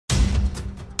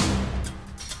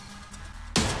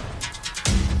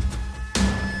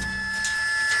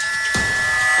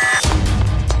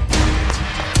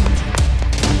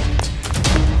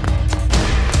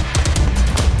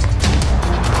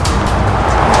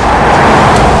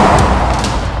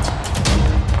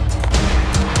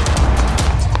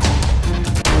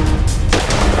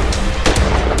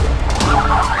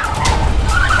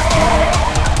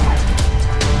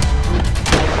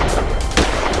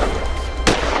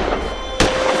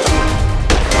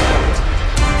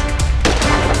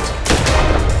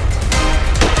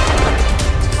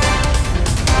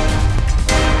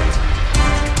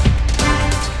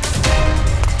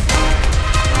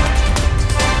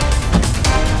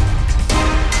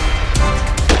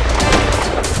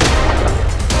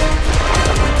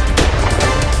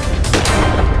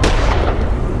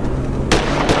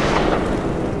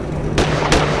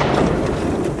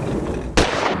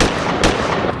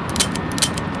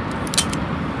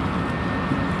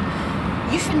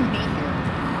shouldn't be here.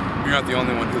 You're not the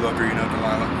only one who loved her, you know,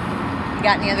 Delilah. You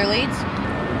got any other leads?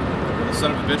 The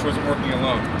son of a bitch wasn't working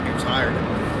alone. He was hired.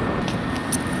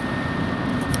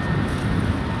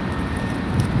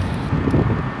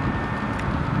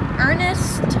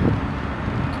 Ernest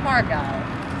Cargill.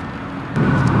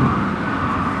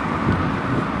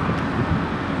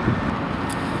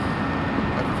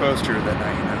 I proposed to her that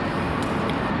night, you know.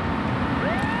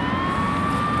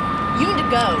 You need to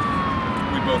go.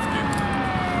 We both do.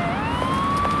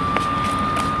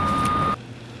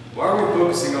 Why are we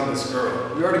focusing on this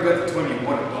girl? We already got the 20 you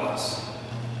wanted, boss.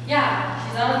 Yeah,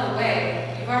 she's out of the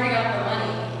way. You've already got the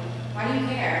money. Why do you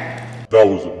care? That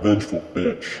was a vengeful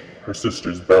bitch. Her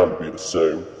sister's bound to be the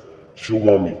same. She'll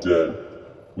want me dead.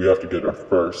 We have to get her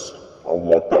first. I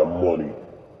want that money.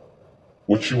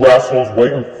 What you assholes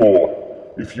waiting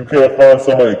for? If you can't find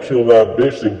somebody to kill that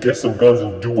bitch, then get some guns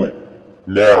and do it.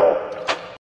 Now.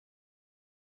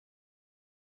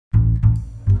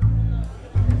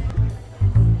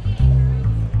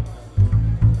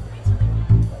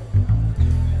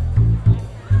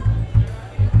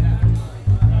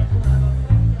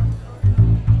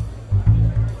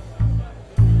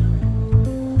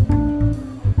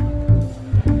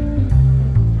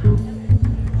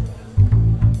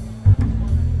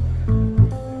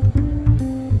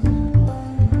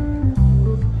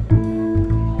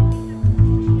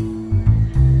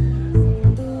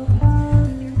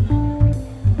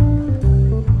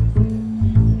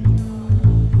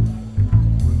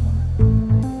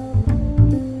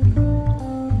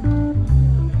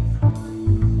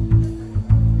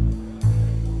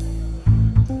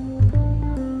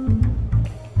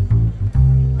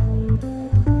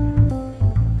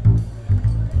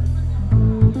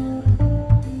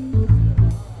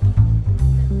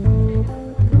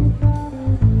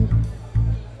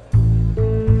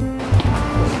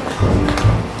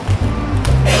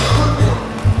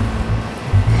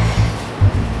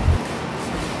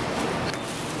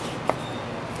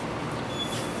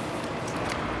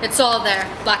 It's all there,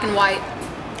 black and white.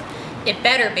 It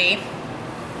better be.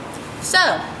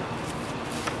 So,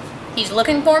 he's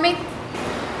looking for me?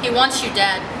 He wants you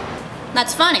dead.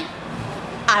 That's funny.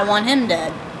 I want him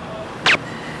dead.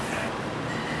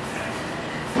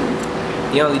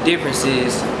 The only difference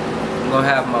is I'm gonna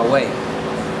have my way.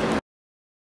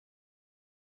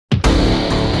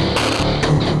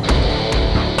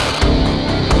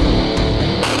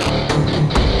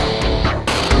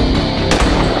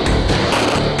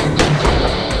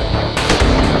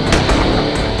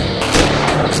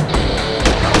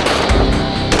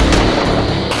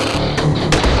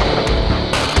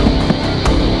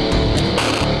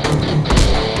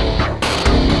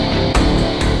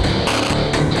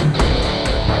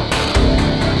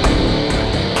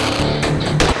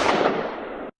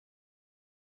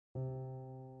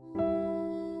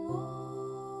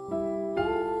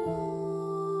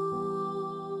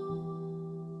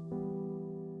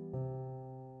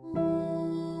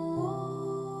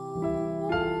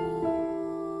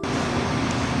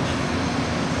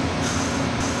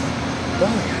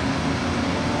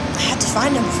 I had to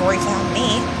find him before he found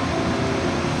me.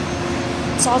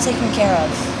 It's all taken care of.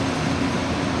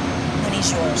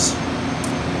 Money's yours.